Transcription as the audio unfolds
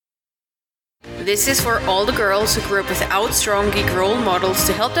This is for all the girls who grew up without strong geek role models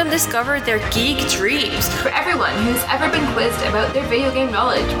to help them discover their geek dreams. For everyone who's ever been quizzed about their video game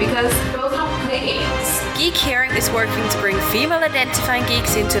knowledge because girls don't play games. Geek Caring is working to bring female-identifying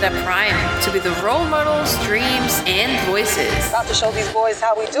geeks into their prime, to be the role models, dreams, and voices. About to show these boys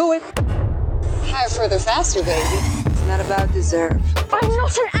how we do it. Higher, further, faster, baby. It's not about deserve. I'm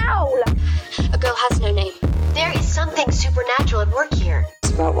not an owl! A girl has no name. There is something supernatural at work here.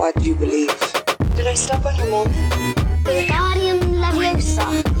 It's about what you believe. Did I step on your moment? Wingardium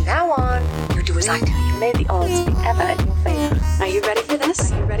Leviosa. From now on, you do as I do. You made the odds be ever in your favor. Are you ready for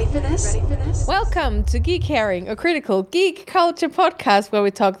this? Are you ready for this? Ready for this? Welcome to Geek Caring, a critical geek culture podcast where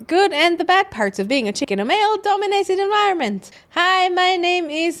we talk the good and the bad parts of being a chick in a male-dominated environment. Hi, my name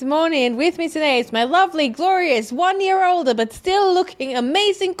is Moni, and with me today is my lovely, glorious, 1 year older but still looking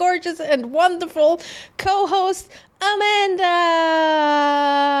amazing, gorgeous, and wonderful co-host, Amanda.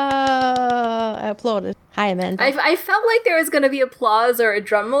 I applauded. Hi, Amanda. I felt like there was going to be applause or a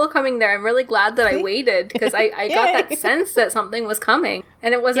drum roll coming there. I'm really glad that I waited because I got that sense that something was coming,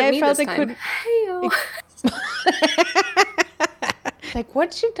 and it wasn't me this time. Hey-o. Like,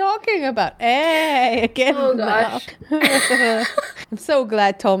 what's she talking about? Hey, again. Oh, gosh. I'm so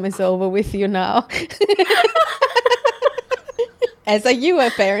glad Tom is over with you now. As are you,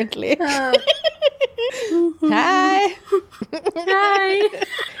 apparently. Hi. Hi.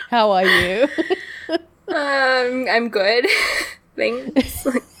 How are you? I'm good. Thanks.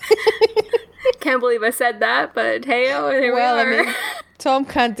 Can't believe I said that, but hey-o, here we are. I mean, Tom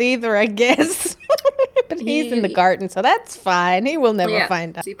can't either, I guess. But he's in the garden, so that's fine. He will never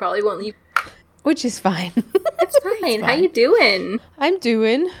find out. He probably won't leave. Which is fine. It's fine. How you doing? I'm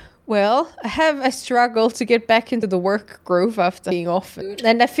doing well. I struggle to get back into the work groove after being off.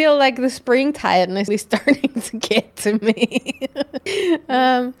 And I feel like the spring tiredness is starting to get to me.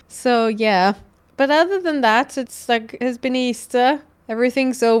 So yeah. But other than that, it's like it's been Easter.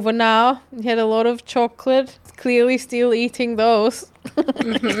 Everything's over now. We had a lot of chocolate. Clearly still eating those.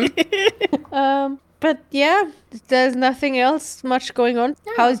 Mm-hmm. But yeah, there's nothing else much going on.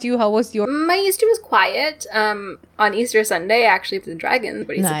 Yeah. How was your... My Easter was quiet. On Easter Sunday, I actually put the dragon.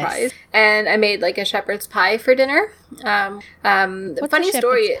 Pretty surprised. And I made like a shepherd's pie for dinner. What's funny a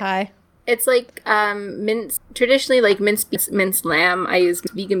story. Pie? It's like traditionally like minced lamb. I use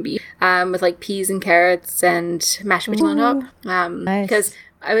vegan beef with like peas and carrots and mashed potatoes on top. Nice. Because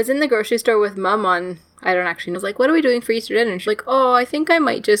I was in the grocery store with Mum on... I don't actually know. I was like, what are we doing for Easter dinner? And she's like, oh, I think I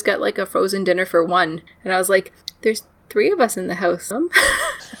might just get like a frozen dinner for one. And I was like, there's 3 of us in the house.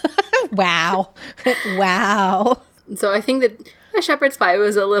 Wow. Wow. So I think that a shepherd's pie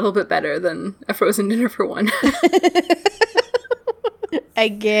was a little bit better than a frozen dinner for one. I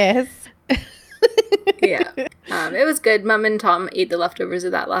guess. Yeah. It was good. Mum and Tom ate the leftovers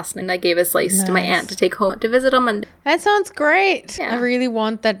of that last night. And I gave a slice to my aunt to take home to visit on Monday. That sounds great. Yeah. I really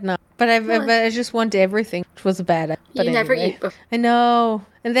want that now. But I just want everything, which was bad. But you never anyway. eat before. I know.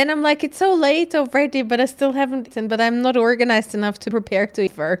 And then I'm like, it's so late already, but I still haven't eaten. But I'm not organized enough to prepare to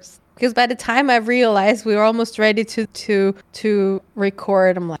eat first. Because by the time I realized we were almost ready to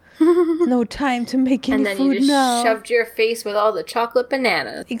record, I'm like, no time to make any food now. And then you just shoved your face with all the chocolate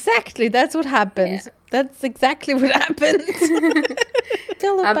bananas. Exactly. That's what happens. Yeah. That's exactly what happened.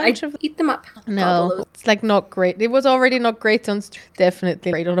 Still a bunch of... eat them up. No, it's like not great. It was already not great on...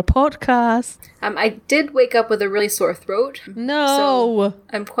 Definitely great on a podcast. I did wake up with a really sore throat. No. So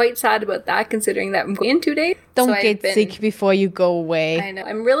I'm quite sad about that, considering that I'm going in 2 days. Don't get sick before you go away. I know.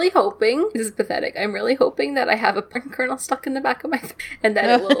 I'm really hoping... This is pathetic. I'm really hoping that I have a pine kernel stuck in the back of my throat and that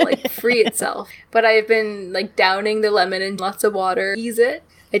it will like free itself. But I've been like downing the lemon in lots of water. Ease it.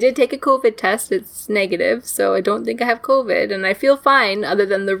 I did take a COVID test. It's negative, so I don't think I have COVID, and I feel fine other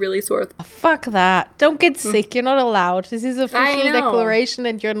than the really sore throat. Fuck that. Don't get sick. You're not allowed. This is official declaration,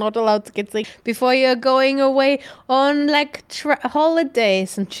 and you're not allowed to get sick before you're going away on, like,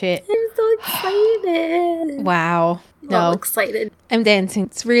 holidays and shit. I'm so excited. Wow. No. Excited. I'm dancing.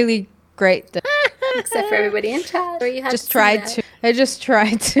 It's really great. Except for everybody in chat. Where you have I just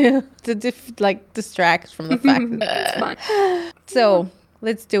tried to distract from the fact that it's fun. So...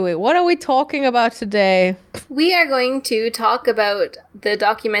 Let's do it. What are we talking about today? We are going to talk about the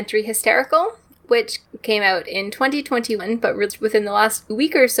documentary Hysterical, which came out in 2021, but within the last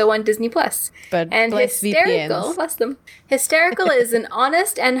week or so on Disney+. And Hysterical, bless them. Hysterical is an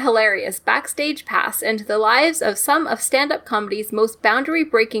honest and hilarious backstage pass into the lives of some of stand-up comedy's most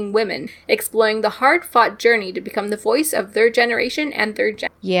boundary-breaking women, exploring the hard-fought journey to become the voice of their generation and their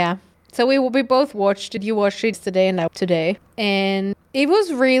Yeah. So we both watched it. You watched it today and out today. And it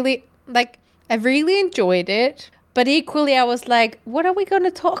was really, like, I really enjoyed it. But equally, I was like, what are we going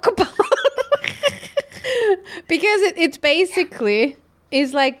to talk about? Because it's basically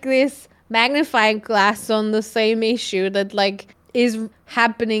is like this magnifying glass on the same issue that like is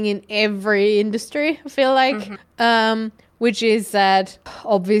happening in every industry, I feel like. Which is that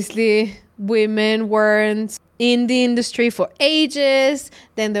obviously women weren't in the industry for ages.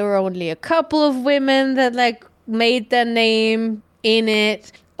 Then there were only a couple of women that like made their name in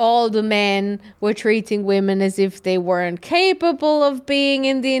it. All the men were treating women as if they weren't capable of being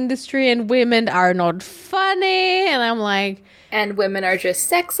in the industry, and women are not funny. And I'm like... And women are just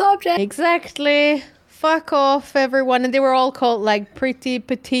sex objects. Exactly. Fuck off, everyone. And they were all called like pretty,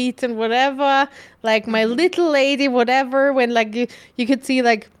 petite and whatever. Like my little lady, whatever. When like you could see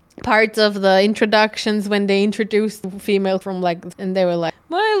like parts of the introductions when they introduced female from like, and they were like,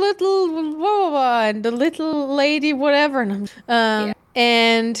 my little blah, blah, blah, and the little lady, whatever.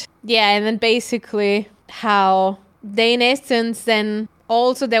 And then basically how they in essence then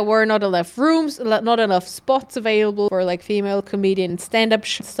also there were not enough rooms, not enough spots available for like female comedian stand-up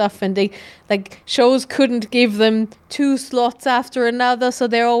stuff, and they like shows couldn't give them 2 slots after another, so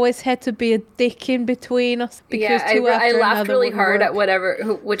there always had to be a dick in between us. Because I laughed really hard at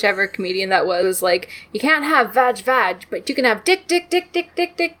whichever comedian that was like, you can't have vag, but you can have dick,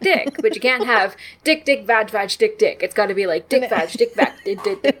 but you can't have dick, vag, dick. It's got to be like dick, vag,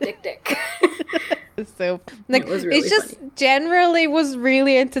 dick. So like, it just funny. Generally was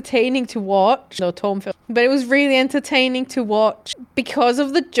really entertaining to watch. No, Tom film, but it was really entertaining to watch because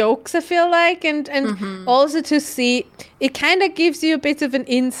of the jokes, I feel like, and also to see it kind of gives you a bit of an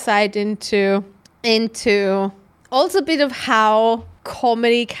insight into also a bit of how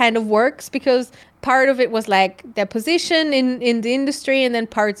comedy kind of works, because part of it was like their position in the industry, and then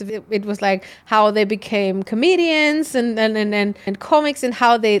parts of it was like how they became comedians and comics, and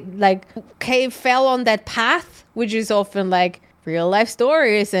how they like fell on that path, which is often like real life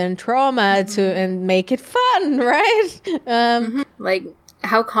stories and trauma and make it fun, right? Like,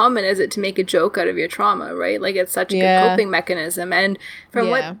 how common is it to make a joke out of your trauma, right? Like, it's such a good coping mechanism. And from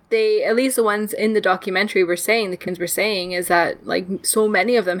what they, at least the ones in the documentary were saying, the kids were saying, is that like so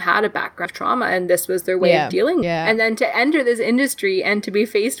many of them had a background trauma, and this was their way of dealing. And then to enter this industry and to be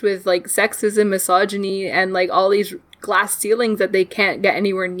faced with like sexism, misogyny, and like all these glass ceilings that they can't get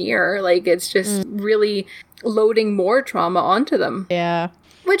anywhere near, like it's just really loading more trauma onto them.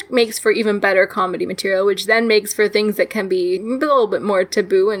 Which makes for even better comedy material, which then makes for things that can be a little bit more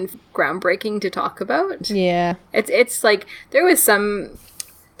taboo and groundbreaking to talk about. It's like there was some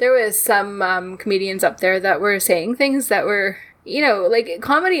comedians up there that were saying things that were, you know, like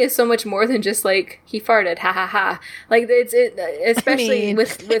comedy is so much more than just like he farted, ha ha ha. Like especially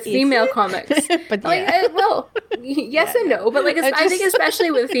with female comics. But like, yes and no. But like I think especially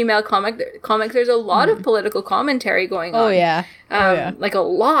with female comics, there's a lot of political commentary going on. Like a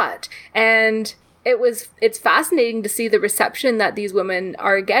lot. And it's fascinating to see the reception that these women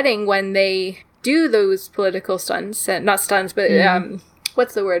are getting when they do those political stunts, not stunts, but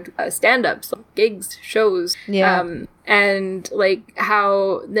what's the word? Stand-ups, gigs, shows. And like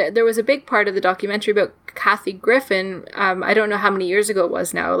how there was a big part of the documentary about Kathy Griffin. I don't know how many years ago it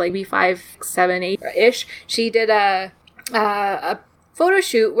was now, like maybe 5, 7, 8-ish. She did a photo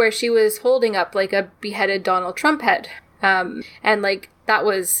shoot where she was holding up like a beheaded Donald Trump head. And like that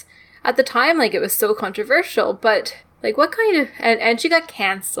was, at the time, like it was so controversial, but like what kind of, and she got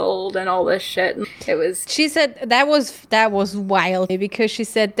canceled and all this shit. She said that was wild, because she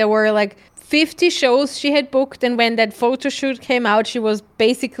said there were like 50 shows she had booked, and when that photo shoot came out, she was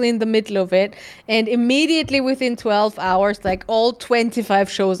basically in the middle of it, and immediately within 12 hours, like all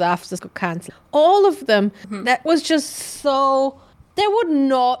 25 shows after got cancelled. All of them. That was just so, that would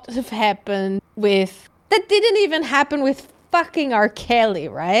not have happened that didn't even happen with fucking R. Kelly,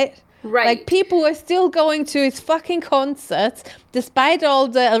 right? Right. Like, people were still going to his fucking concerts, despite all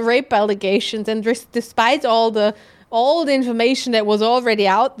the rape allegations and despite all the information that was already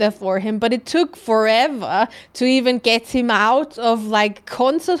out there for him. But it took forever to even get him out of, like,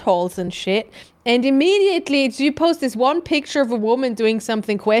 concert halls and shit. And immediately, you post this one picture of a woman doing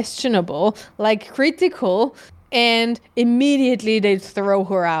something questionable, like critical, and immediately they throw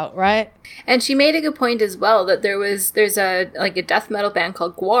her out, right? And she made a good point as well that there's a death metal band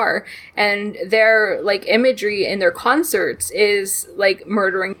called Gwar, and their like imagery in their concerts is like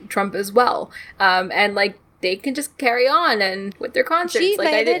murdering Trump as well. And like they can just carry on and with their concerts. Jeez,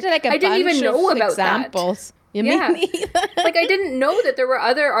 I didn't even know about examples. That. Like I didn't know that there were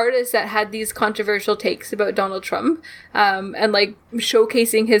other artists that had these controversial takes about Donald Trump, and like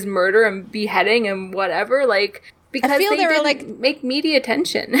showcasing his murder and beheading and whatever, like because they didn't like make media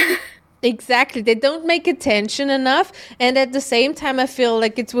attention. Exactly, they don't make attention enough, and at the same time I feel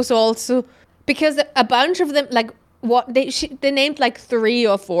like it was also because a bunch of them, like, what they named like 3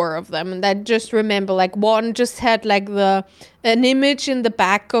 or 4 of them, and I just remember like one just had like an image in the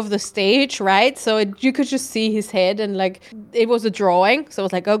back of the stage, right? So you could just see his head, and like it was a drawing, so I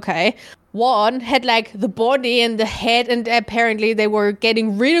was like, okay. One had like the body and the head, and apparently they were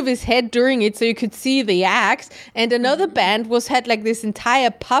getting rid of his head during it, so you could see the axe. And another band had like this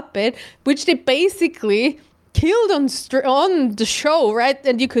entire puppet, which they basically killed on the show, right?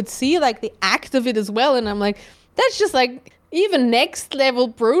 And you could see like the act of it as well, and I'm like, that's just like even next level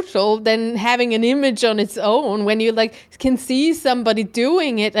brutal than having an image on its own when you like can see somebody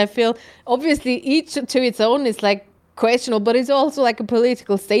doing it. I feel obviously each to its own is like questionable, but it's also like a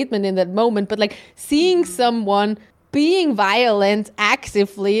political statement in that moment. But like seeing someone being violent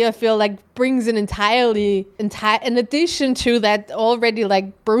actively, I feel like brings an in addition to that already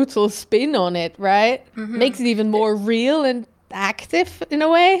like brutal spin on it, right? Makes it even more real and active in a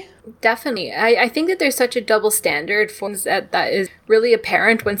way. Definitely. I think that there's such a double standard for that is really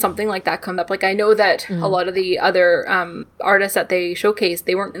apparent when something like that comes up. Like, I know that a lot of the other artists that they showcased,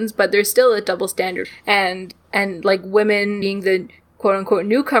 they weren't, but there's still a double standard. And like women being the quote unquote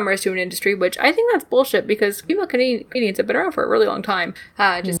newcomers to an industry, which I think that's bullshit, because female Canadians have been around for a really long time,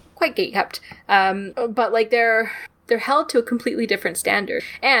 just quite gatekept. But like they're held to a completely different standard.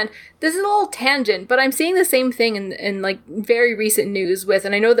 And this is a little tangent, but I'm seeing the same thing in like very recent news with,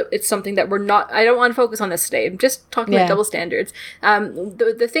 and I know that it's something that I don't want to focus on this today. I'm just talking about double standards.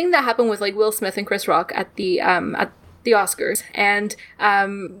 The thing that happened with like Will Smith and Chris Rock at the Oscars, and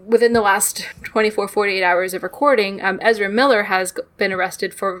within the last 48 hours of recording, Ezra Miller has been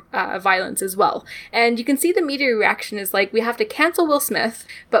arrested for violence as well. And you can see the media reaction is like, we have to cancel Will Smith,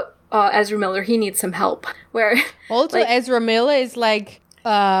 but Ezra Miller, he needs some help. Where also like, Ezra Miller is like,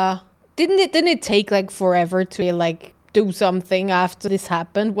 didn't it take like forever to like do something after this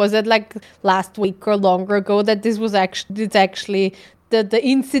happened? Was it like last week or longer ago that this was actually the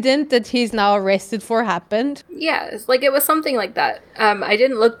incident that he's now arrested for happened? Yes, like it was something like that. I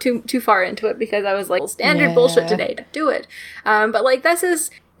didn't look too far into it because I was like, standard bullshit today to do it. But like this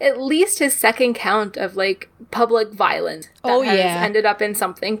is at least his second count of like public violence that has ended up in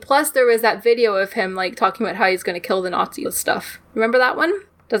something. Plus there was that video of him like talking about how he's going to kill the Nazis stuff. Remember that one?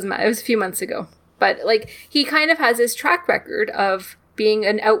 Doesn't matter. It was a few months ago. But like he kind of has his track record of being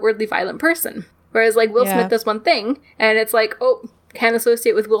an outwardly violent person. Whereas like Will Smith does one thing and it's like, oh, can't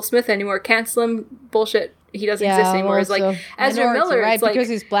associate with Will Smith anymore. Cancel him. Bullshit. He doesn't exist anymore. It's like Ezra Miller, right? It's like, because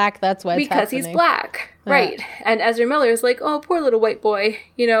he's black, that's why it's because happening. He's black, right? And Ezra Miller is like, oh, poor little white boy,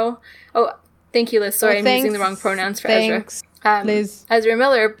 you know. Oh, thank you, Liz. Sorry, I'm using the wrong pronouns for Ezra. Liz. Ezra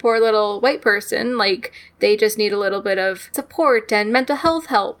Miller, poor little white person. Like they just need a little bit of support and mental health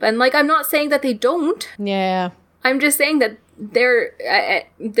help. And like I'm not saying that they don't. Yeah. I'm just saying that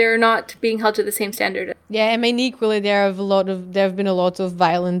they're not being held to the same standard. Yeah, I mean equally there have been a lot of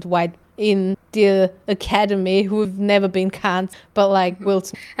violent white in the academy who have never been canned, but like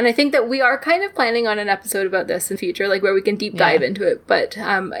Wilson. And I think that we are kind of planning on an episode about this in future, like where we can deep dive into it. But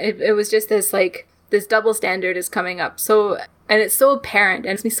it was just this like this double standard is coming up. So and it's so apparent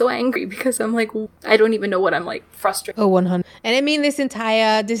and it's me so angry because I'm like I don't even know what I'm like frustrated. Oh, 100. And I mean this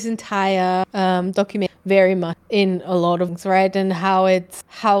entire document very much in a lot of things, right? And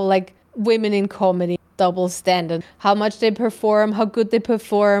how like women in comedy double standard, how much they perform, how good they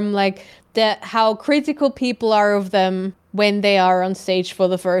perform, like how critical people are of them when they are on stage for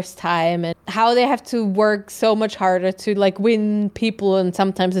the first time, and how they have to work so much harder to like win people and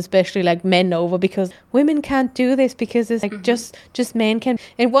sometimes especially like men over, because women can't do this because it's like just men can.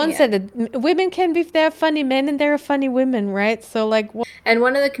 And one said that women can be if they're funny men and they're funny women, right? So like and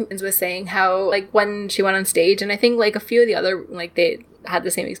one of the comedians was saying how like when she went on stage, and I think like a few of the other like they had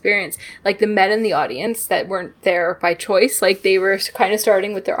the same experience, like the men in the audience that weren't there by choice, like they were kind of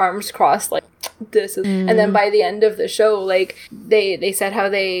starting with their arms crossed like this and then by the end of the show like they said how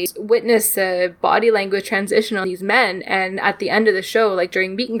they witnessed a body language transition on these men, and at the end of the show like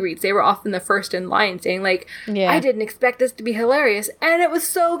during meet and greets they were often the first in line saying like I didn't expect this to be hilarious and it was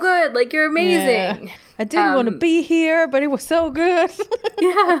so good, like you're amazing. I didn't want to be here but it was so good.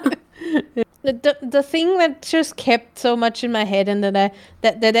 The thing that just kept so much in my head and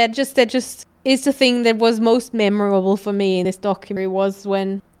that just is the thing that was most memorable for me in this documentary was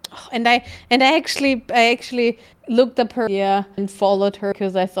when and I actually looked up her and followed her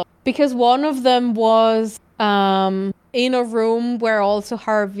because one of them was in a room where also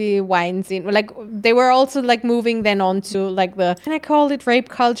Harvey Weinstein, like they were also like moving then on to like can I call it rape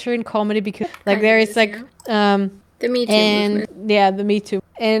culture in comedy, because like there is like the Me Too movement. Yeah, the Me Too.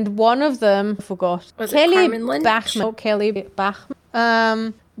 And one of them, I forgot. Was Kelly it Carmen Lynch? Kelly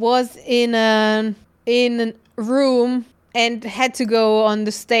Bachman. was in a room and had to go on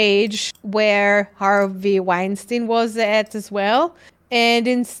the stage where Harvey Weinstein was at as well. And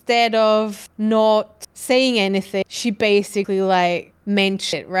instead of not saying anything, she basically like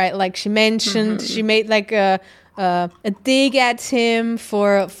mentioned it, right? Like she mentioned, she made like a dig at him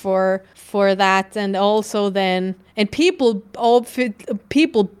for that, and also then people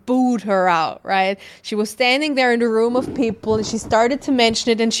booed her out, right? She was standing there in a room of people and she started to mention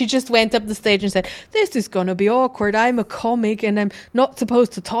it, and she just went up the stage and said, "This is gonna be awkward. I'm a comic and I'm not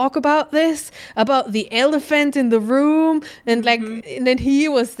supposed to talk about this, about the elephant in the room." And like, and then he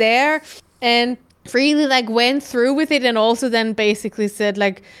was there and really like went through with it, and also then basically said,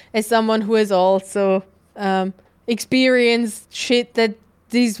 like, as someone who has also experienced shit that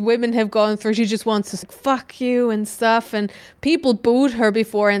these women have gone through, she just wants to say, fuck you and stuff. And people booed her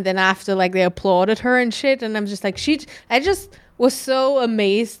before, and then after, like, they applauded her and shit. And I'm just like, I just was so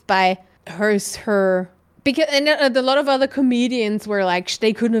amazed by her because, and a lot of other comedians were like,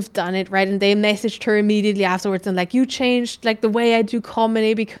 they couldn't have done it, right? And they messaged her immediately afterwards and like, you changed like the way I do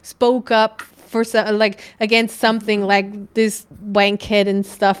comedy, because spoke up for like against something like this wankhead and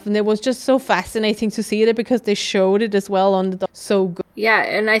stuff. And it was just so fascinating to see it, because they showed it as well on the so good. Yeah,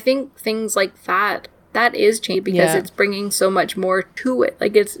 and I think things like that is changing, because it's bringing so much more to it.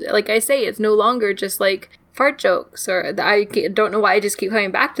 Like, it's like I say, it's no longer just like fart jokes, or I don't know why I just keep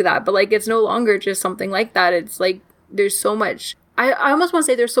coming back to that, but like, it's no longer just something like that. It's like there's so much. I almost want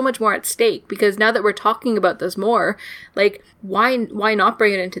to say there's so much more at stake, because now that we're talking about this more, like, why not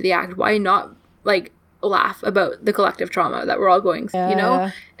bring it into the act? Why not like laugh about the collective trauma that we're all going through, you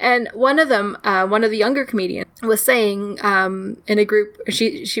know? And one of the younger comedians was saying in a group,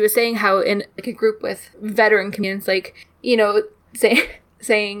 she was saying how in like a group with veteran comedians, like, you know,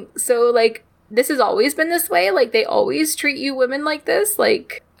 saying, so like, this has always been this way, like they always treat you women like this,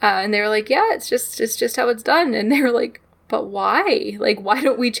 like, and they were like, yeah, it's just how it's done. And they were like, but why? Like, why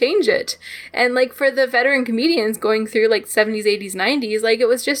don't we change it? And like, for the veteran comedians going through like 70s, 80s, 90s, like, it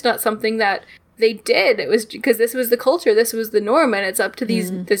was just not something that they did. It was because this was the culture, this was the norm, and it's up to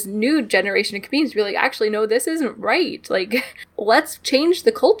this new generation of comedians to be like, actually, no, this isn't right. Like, let's change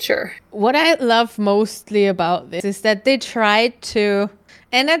the culture. What I love mostly about this is that they tried to,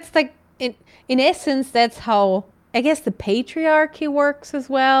 and that's like, in essence, that's how I guess the patriarchy works as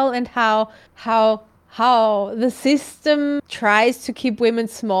well, and how the system tries to keep women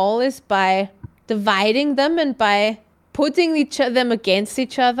small is by dividing them and by putting them against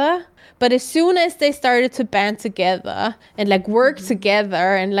each other. But as soon as they started to band together and like work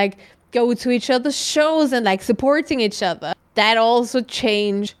together and like go to each other's shows and like supporting each other, that also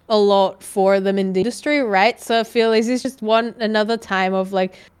changed a lot for them in the industry, right? So I feel this is just another time of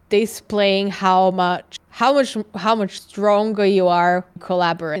like displaying how much stronger you are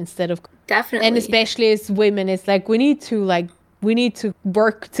collaborate instead of definitely. And especially as women, it's like we need to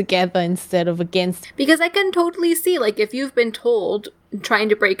work together instead of against. Because I can totally see, like, if you've been told trying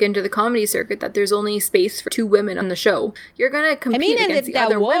to break into the comedy circuit that there's only space for 2 women on the show, you're gonna compete against the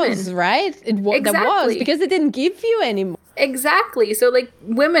other women, right? Exactly. That was because it didn't give you anymore. Exactly. So like,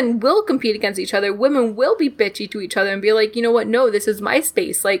 women will compete against each other. Women will be bitchy to each other and be like, you know what? No, this is my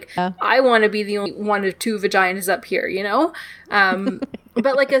space. Like, I want to be the only one of 2 vaginas up here, you know?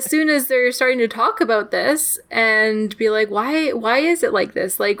 But like, as soon as they're starting to talk about this and be like, why is it like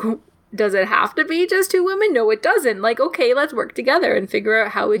this? Like, does it have to be just 2 women? No, it doesn't. Like, okay, let's work together and figure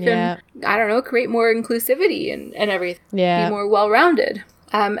out how we can, I don't know, create more inclusivity and everything. Yeah. Be more well-rounded.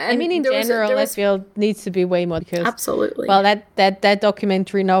 And I mean, in general, I feel needs to be way more, because absolutely. Well, that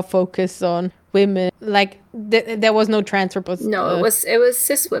documentary now focused on women. Like there was no trans people. No, it was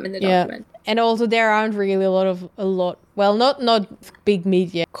cis women. The document. And also there aren't really a lot. Well, not big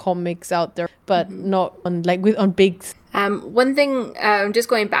media comics out there, but not on big. One thing, just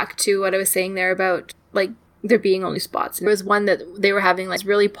going back to what I was saying there about like there being only spots. There was one that they were having like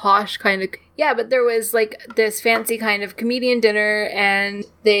really posh kind of, but there was like this fancy kind of comedian dinner, and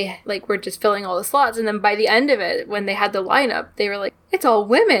they like were just filling all the slots. And then by the end of it, when they had the lineup, they were like, it's all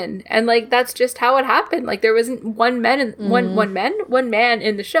women. And like, that's just how it happened. Like, there wasn't one man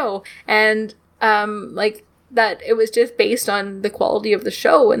in the show. And like that it was just based on the quality of the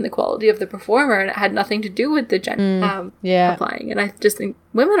show and the quality of the performer, and it had nothing to do with the gender applying. And I just think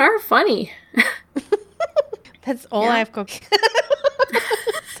women are funny. That's all I've got.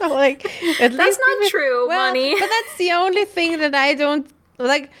 So like, that's not true, Money. But that's the only thing that I don't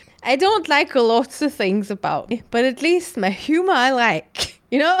like. I don't like a lot of things about me, but at least my humor I like.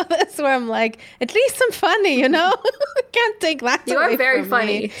 You know, that's where I'm like, at least I'm funny. You know, can't take that. You away are very from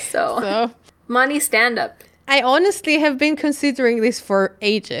funny. Me. So. Money, stand up. I honestly have been considering this for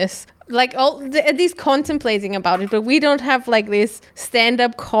ages. Like, at least contemplating about it, but we don't have like these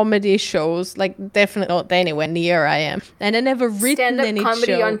stand-up comedy shows, like definitely not anywhere near I am. And I never written any stand-up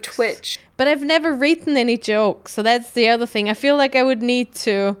comedy jokes on Twitch. But I've never written any jokes, so that's the other thing. I feel like I would need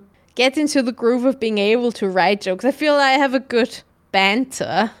to get into the groove of being able to write jokes. I feel I have a good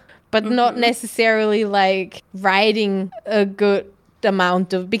banter, but not necessarily like writing a good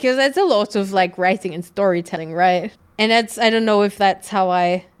amount of, because that's a lot of like writing and storytelling, right? And that's, I don't know if that's how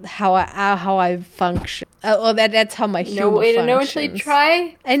I function. Or that's how my humor functions. No way to know until you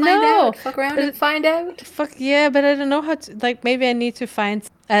try. I know. Fuck around and find out. Fuck yeah, but I don't know how to, like, maybe I need to find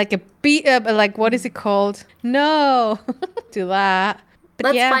like a beat up, like, what is it called? No. Do that.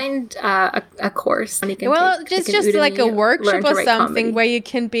 But Let's find a course. Well, just like a workshop or something where you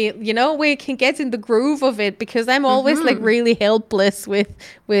can be, you know, where you can get in the groove of it, because I'm always like really helpless with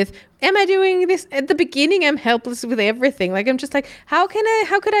am I doing this? At the beginning, I'm helpless with everything. Like, I'm just like, how could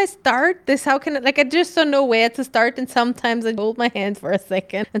I start this? I just don't know where to start. And sometimes I hold my hand for a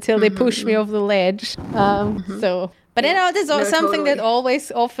second until they push me off the ledge. But you know, there's something that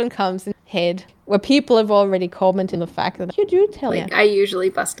always often comes in head, where people have already commented on the fact that you do tell me. I usually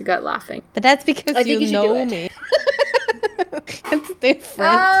bust a gut laughing. But that's because you know me. It's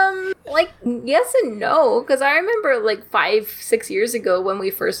different. Like, yes and no, because I remember like 5-6 years ago when we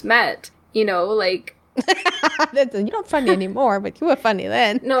first met, you know, like... You're not funny anymore, but you were funny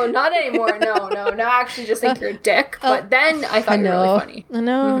then. No, not anymore. No. Now I actually just think you're a dick. But then I thought you were really funny. I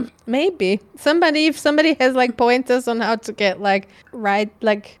know. Maybe. If somebody has like pointers on how to get like, right,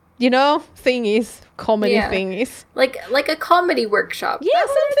 like, you know, comedy thingies. Like a comedy workshop. Yeah,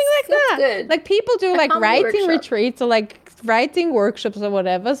 something like that. Good. Like people do like writing retreats or like writing workshops or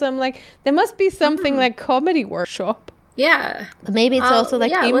whatever. So I'm like, there must be something like comedy workshop. Yeah. Maybe it's also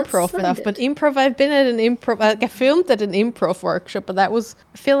like improv stuff. But improv, I've been at an improv, like I filmed at an improv workshop, but that was,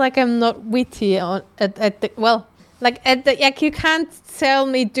 I feel like I'm not witty at the, you can't tell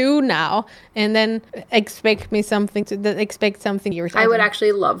me do now and then expect something irritating. I would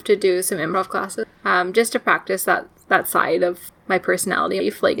actually love to do some improv classes, just to practice that side of my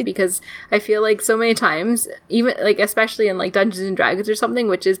personality, like, because I feel like so many times, even like especially in like Dungeons and Dragons or something,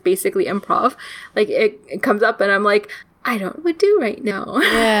 which is basically improv, like it comes up and I'm like, I don't know what to do right now.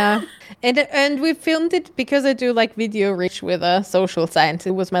 Yeah. And we filmed it because I do like video reach with a social science.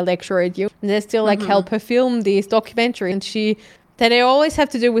 It was my lecturer at U. And they still like help her film these documentaries. And that I always have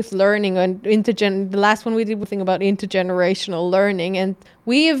to do with learning and the last one we did was thing about intergenerational learning. And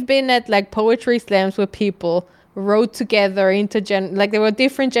we have been at like poetry slams where people wrote together like there were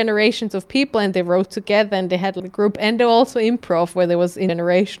different generations of people and they wrote together and they had like a group, and also improv where there was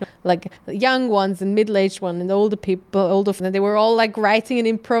intergenerational, like young ones and middle-aged ones and older people, and they were all like writing and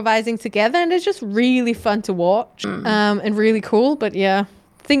improvising together, and it's just really fun to watch and really cool. But yeah,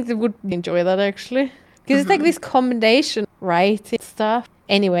 I think they would enjoy that actually, because it's like this combination writing stuff.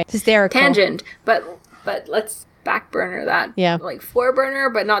 Anyway, hysterical tangent, but let's back burner that. Yeah. Like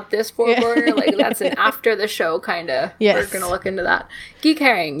foreburner, but not this foreburner. Like that's an after the show kind of. Yes. We're going to look into that. Geek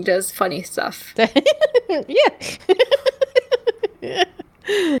Herring does funny stuff. Yeah.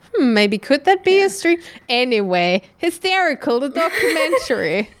 Maybe could that be a stream? Anyway, Hysterical, the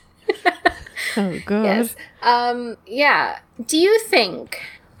documentary. Oh, God. Yes. Yeah. Do you think,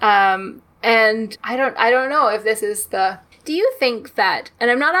 and I don't know if this is do you think that, and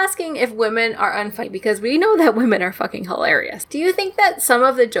I'm not asking if women are unfunny, because we know that women are fucking hilarious. Do you think that some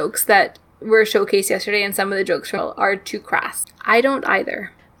of the jokes that were showcased yesterday and some of the jokes are too crass? I don't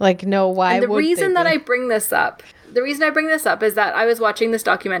either. Like, no, why would they be? The reason I bring this up is that I was watching this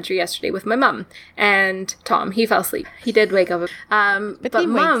documentary yesterday with my mum, and Tom, he fell asleep. He did wake up. But he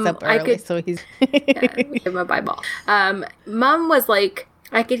wakes up early, so he's... yeah, we give him a bye ball. Mum was like,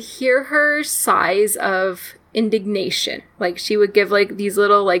 I could hear her sighs of indignation. Like, she would give like these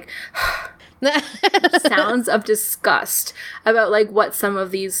little like sounds of disgust about like what some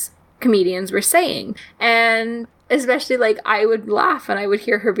of these comedians were saying, and especially like I would laugh and I would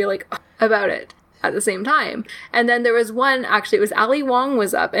hear her be like about it at the same time. And then there was one, actually it was Ali Wong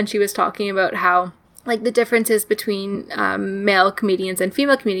was up, and she was talking about how like the differences between male comedians and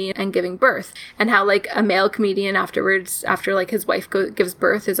female comedians and giving birth, and how like a male comedian afterwards, after like his wife gives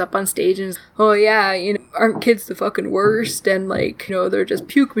birth, is up on stage and is, oh yeah, you know, aren't kids the fucking worst, and like, you know, they're just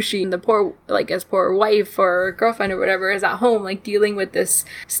puke machine. The poor, like his poor wife or girlfriend or whatever is at home like dealing with this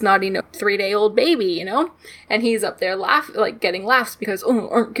snotty 3-day-old baby, you know, and he's up there getting laughs because, oh,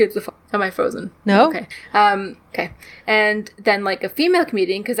 aren't kids the am I frozen? No. Okay. Okay. And then like a female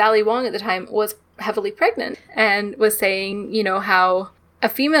comedian, because Ali Wong at the time was heavily pregnant, and was saying, you know, how a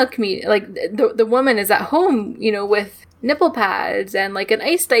female comedian, like the woman is at home, you know, with nipple pads and like an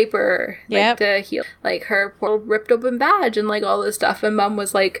ice diaper, like to heal like her poor ripped open badge and like all this stuff. And mom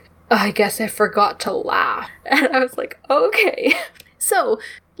was like, oh, I guess I forgot to laugh. And I was like, okay. So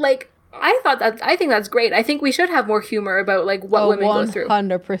like, I think that's great. I think we should have more humor about like what women go through.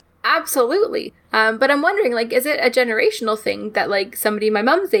 100%. Absolutely. But I'm wondering, like, is it a generational thing that like somebody my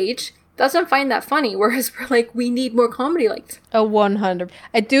mom's age doesn't find that funny, whereas we're like, we need more comedy like this? 100.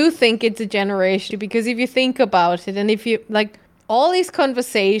 I do think it's a generation, because if you think about it, and if you like all these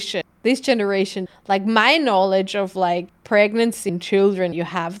conversations, this generation, like my knowledge of like pregnancy and children, you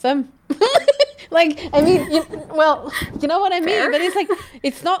have them. Like, I mean, you know what I mean? But it's like,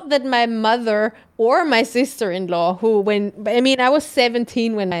 it's not that my mother or my sister-in-law I was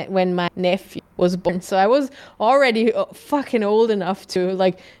 17 when my nephew was born. So I was already fucking old enough to,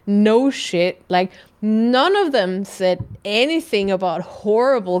 like, know shit. Like, none of them said anything about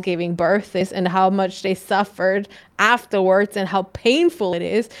horrible giving birth is and how much they suffered afterwards and how painful it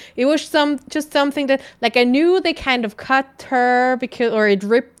is. It was just something that, like, I knew they kind of cut her or it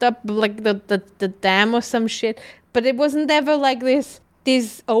ripped up like the dam or some shit, but it wasn't ever like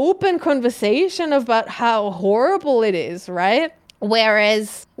this open conversation about how horrible it is, right?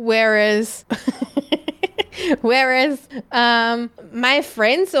 Whereas my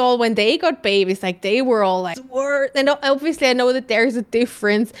friends all, when they got babies, like they were all like, and obviously I know that there's a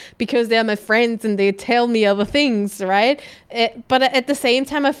difference because they're my friends and they tell me other things, right? But at the same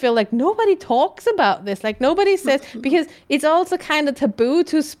time, I feel like nobody talks about this. Like nobody says, because it's also kind of taboo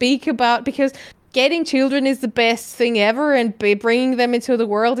to speak about, because getting children is the best thing ever and bringing them into the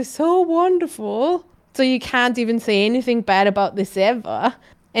world is so wonderful. So you can't even say anything bad about this ever.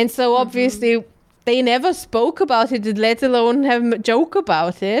 And so obviously they never spoke about it, let alone have a joke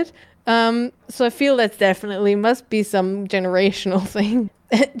about it. So I feel that definitely must be some generational thing.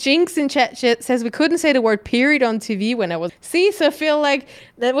 Jinx in chat says we couldn't say the word period on TV when I was... See, so I feel like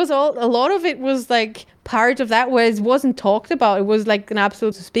that was all... A lot of it was like part of that where it wasn't talked about. It was like an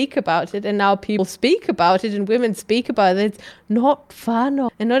absolute to speak about it. And now people speak about it and women speak about it. It's not fun.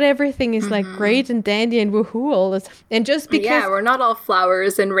 And not everything is like great and dandy and woohoo all this. And just because... Yeah, we're not all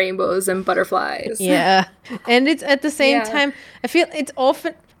flowers and rainbows and butterflies. Yeah. And it's at the same time, I feel it's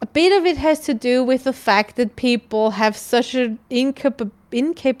often... A bit of it has to do with the fact that people have such an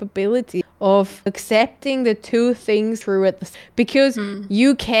incapability of accepting the two things through it, because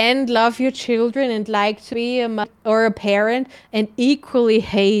you can love your children and like to be a mother or a parent and equally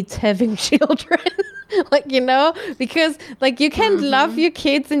hate having children. Like, you know, because like you can love your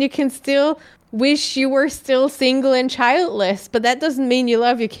kids and you can still wish you were still single and childless, but that doesn't mean you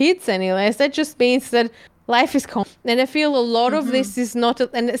love your kids any less. That just means that life is common. And I feel a lot of this is not,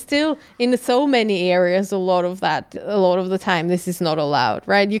 and it's still in so many areas, a lot of the time, this is not allowed,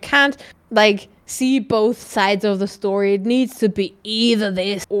 right? You can't like see both sides of the story. It needs to be either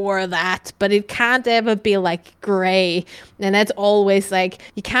this or that, but it can't ever be like gray. And that's always like,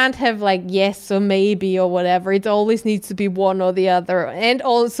 you can't have like yes or maybe or whatever. It always needs to be one or the other. And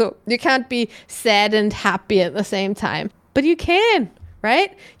also, you can't be sad and happy at the same time. But you can.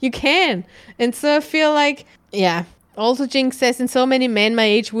 Right? You can. And so I feel like, yeah. Also, Jinx says, and so many men my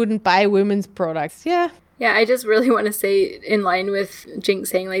age wouldn't buy women's products. Yeah. Yeah, I just really want to say, in line with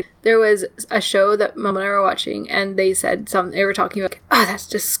Jinx saying, like, there was a show that Mom and I were watching, and they said they were talking about, oh, that's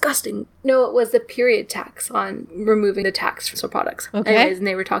disgusting. No, it was the period tax on removing the tax for products. Okay. Anyways, and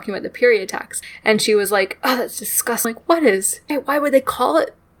they were talking about the period tax. And she was like, oh, that's disgusting. Like, why would they call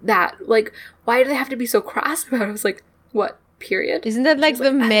it that? Like, why do they have to be so crass about it? I was like, what? Period. Isn't that like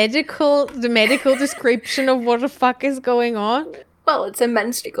the medical description of what the fuck is going on? Well, it's a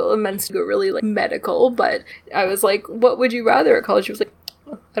menstrual really like medical, but I was like, what would you rather it called? She was like,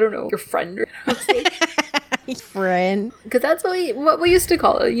 I don't know, your friend. I was like, friend. Because that's what we used to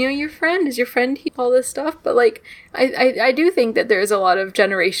call it. You know, your friend is your friend, all this stuff. But like, I do think that there's a lot of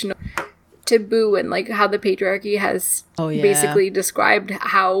generational taboo and like how the patriarchy has basically described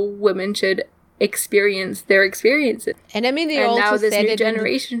how women should experience their experiences. And I mean, they also now this said new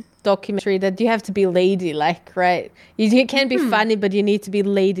generation documentary that you have to be ladylike, right? You can't be funny, but you need to be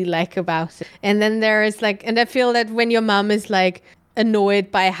ladylike about it. And then there is like, and I feel that when your mom is like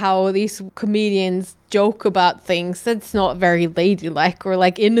annoyed by how these comedians joke about things, that's not very ladylike or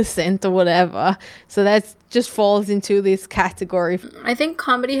like innocent or whatever. So that just falls into this category. I think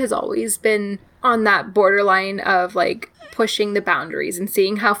comedy has always been on that borderline of like pushing the boundaries and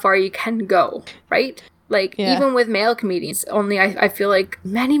seeing how far you can go, right? Like, even with male comedians, only I feel like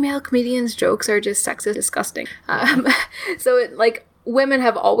many male comedians' jokes are just sexist, disgusting. So,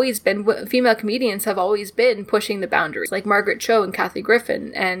 female comedians have always been pushing the boundaries, like Margaret Cho and Kathy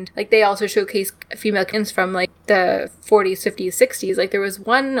Griffin, and like they also showcase female comedians from like the 40s, 50s, 60s. Like there was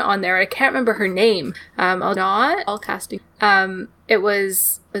one on there, I can't remember her name. All casting. It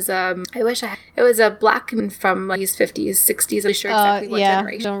was a black woman from like 50s, 60s. I'm sure exactly what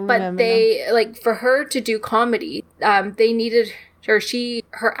generation. But they like for her to do comedy, they needed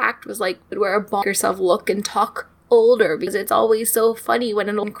her act was like would wear a bonk yourself look and talk older, because it's always so funny when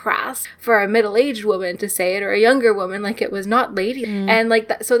an old crass for a middle-aged woman to say it, or a younger woman, like it was not lady. And like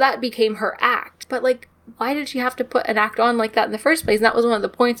that, so that became her act. But like, why did she have to put an act on like that in the first place? And that was one of the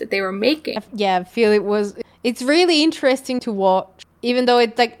points that they were making. Yeah, I feel it's really interesting to watch, even though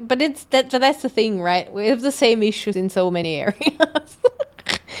it's like, but that's the thing, right? We have the same issues in so many areas.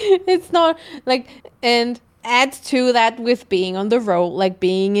 It's not like, and add to that with being on the road, like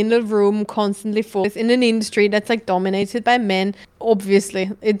being in the room constantly in an industry that's like dominated by men.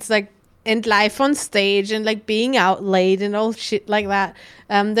 Obviously, it's like, and life on stage and like being out late and all shit like that.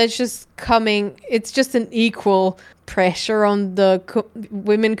 That's just coming. It's just an equal pressure on the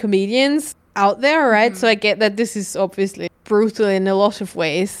women comedians out there, right? So I get that this is obviously brutal in a lot of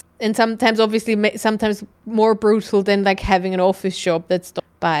ways, and sometimes sometimes more brutal than like having an office job that's done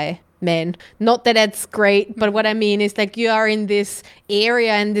by men. Not that that's great, but what I mean is like you are in this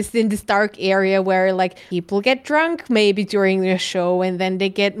area and in this dark area where like people get drunk maybe during their show, and then they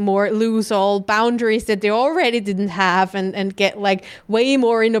lose all boundaries that they already didn't have, and get like way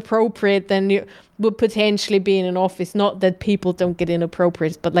more inappropriate than you would potentially be in an office. Not that people don't get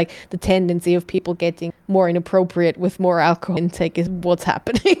inappropriate, but like the tendency of people getting more inappropriate with more alcohol intake is what's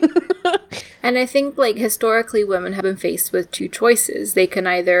happening. And I think like historically women have been faced with two choices. They can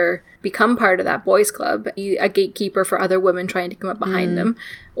either become part of that boys club, a gatekeeper for other women trying to come up behind them,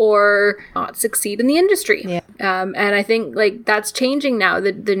 or not succeed in the industry. Yeah. And I think like that's changing now.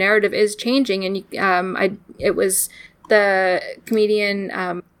 The narrative is changing, and it was the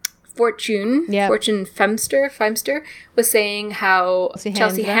comedian Fortune Femster was saying how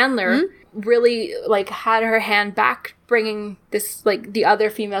Chelsea Handler really like had her hand back, bringing this like the other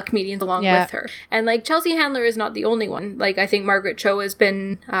female comedians along with her. And like Chelsea Handler is not the only one. Like I think Margaret Cho has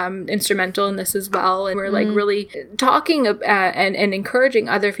been instrumental in this as well, and we're like really talking and encouraging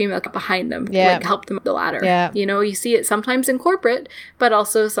other female behind them, like help them up the ladder. You know, you see it sometimes in corporate, but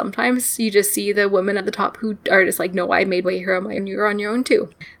also sometimes you just see the women at the top who are just like, no, I made way here, and you're on your own too,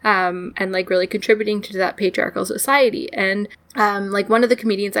 and like really contributing to that patriarchal society. And like one of the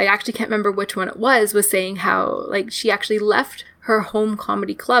comedians, I actually can't remember which one it was saying how like she actually left her home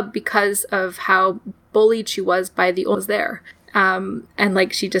comedy club because of how bullied she was by the owners there, and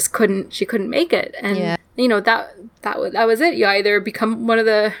like she couldn't make it. And you know that was it. You either become one of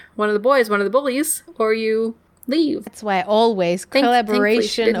the boys, one of the bullies, or you leave. That's why always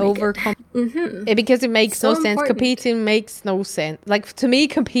collaboration over because it makes no sense. Competing makes no sense. Like to me,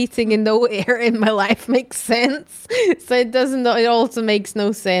 competing in no area in my life makes sense. So it also makes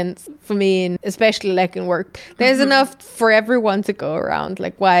no sense for me, especially like in work. There's enough for everyone to go around.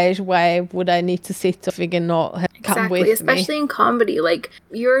 Like why would I need to sit up and not come with me? Especially in comedy, like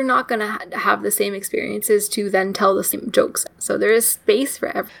you're not gonna have the same experiences to then tell the same jokes. So there is space for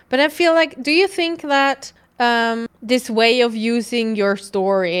everyone. But I feel like, do you think that this way of using your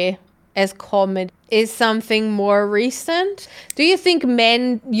story as comedy is something more recent? Do you think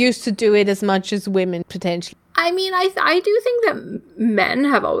men used to do it as much as women potentially? I mean, I do think that men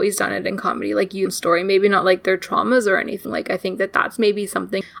have always done it in comedy, like you story, maybe not like their traumas or anything. Like I think that that's maybe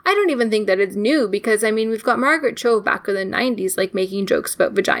something. I don't even think that it's new, because I mean we've got Margaret Cho back in the 90s like making jokes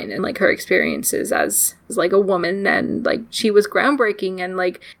about vagina and like her experiences as like a woman, and like she was groundbreaking, and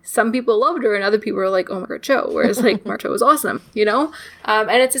like some people loved her and other people were like, oh, Margaret Cho, whereas like Margaret Cho was awesome, you know.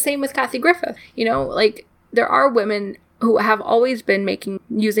 And it's the same with Kathy Griffith, you know. Like there are women who have always been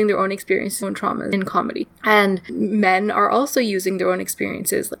using their own experiences, own traumas in comedy. And men are also using their own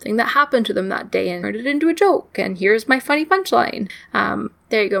experiences, something that happened to them that day, and turned it into a joke. And here's my funny punchline.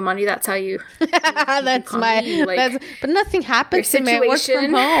 There you go, Monty. That's how you. That's comedy, but nothing happened to me. I work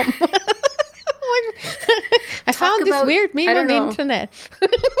from home. I found this weird meme on the internet.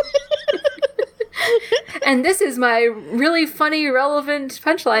 And this is my really funny, relevant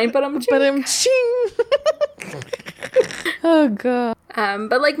punchline, but I'm ching. Oh god.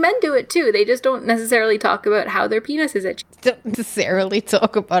 But like men do it too. They just don't necessarily talk about how their penis is itchy. Don't necessarily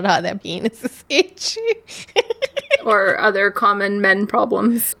talk about how their penis is itchy. Or other common men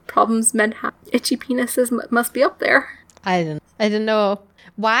problems. Problems men have. Itchy penises must be up there. I don't know.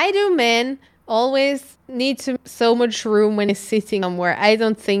 Why do men always need so much room when he's sitting somewhere? I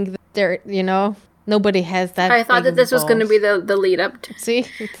don't think that they're, you know, Nobody has that. I thought that this was going to be the lead up to. See,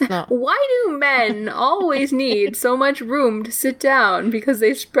 it's not. Why do men always need so much room to sit down? Because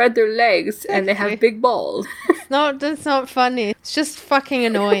they spread their legs and they have big balls. That's not funny. It's just fucking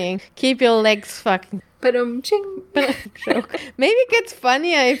annoying. Keep your legs fucking. Ching. Maybe it gets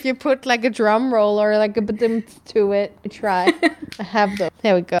funnier if you put like a drum roll or like a ba-dum to it. Try. I have them.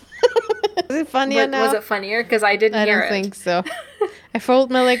 There we go. Is it funnier now? Was it funnier? Because I didn't hear it. I don't think so. I fold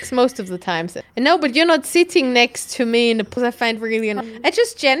my legs most of the time. No, but you're not sitting next to me in the place I find really annoying. I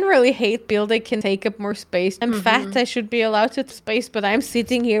just generally hate people that can take up more space. I'm fat. I should be allowed to have space, but I'm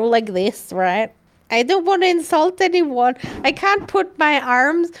sitting here like this, right? I don't want to insult anyone. I can't put my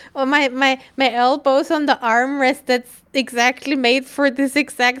arms or my elbows on the armrest that's exactly made for this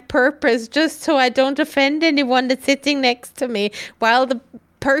exact purpose, just so I don't offend anyone that's sitting next to me, while the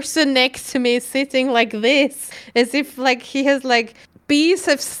person next to me is sitting like this, as if like he has like bees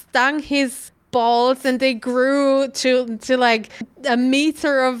have stung his balls and they grew to like a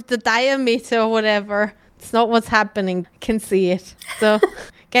meter of the diameter or whatever. It's not what's happening. I can see it. So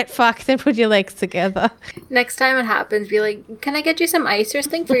get fucked and put your legs together. Next time it happens, be like, can I get you some ice or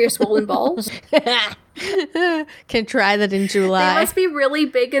something for your swollen balls? Can try that in July. They must be really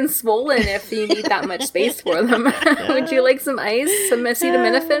big and swollen if you need that much space for them. Would you like some ice? Some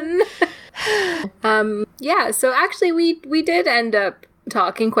acetaminophen? Yeah, so actually we did end up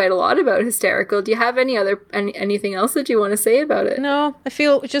talking quite a lot about Hysterical. Do you have anything else that you want to say about it? No, I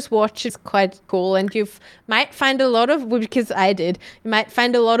feel just watch it's quite cool, and you might find a lot of, because I did, you might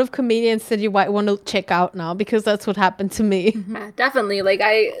find a lot of comedians that you might want to check out now, because that's what happened to me. Yeah, definitely. Like,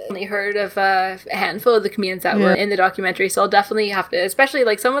 I only heard of a handful of the comedians that were in the documentary, so I'll definitely have to, especially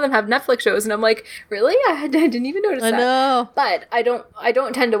like some of them have Netflix shows, and I'm like, really? I didn't even notice that. I know. But I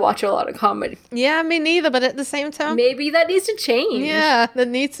don't tend to watch a lot of comedy. Yeah, me neither, but at the same time, maybe that needs to change. Yeah, that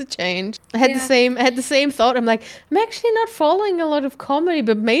needs to change. I had the same thought. I'm like, I'm actually not following a lot of comedy,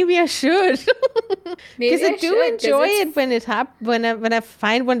 but maybe I should. Because I do enjoy it when it when I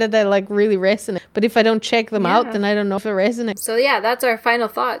find one that I like really resonate. But if I don't check them out, then I don't know if it resonates. So yeah, that's our final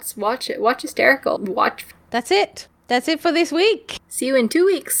thoughts. Watch it. Watch Hysterical. That's it. That's it for this week. See you in 2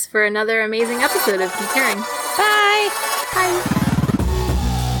 weeks for another amazing episode of Geek Caring. Bye. Bye.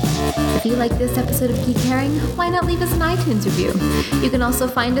 If you like this episode of Geek Caring, why not leave us an iTunes review? You can also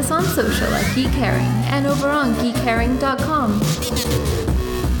find us on social at Geek Caring and over on geekcaring.com.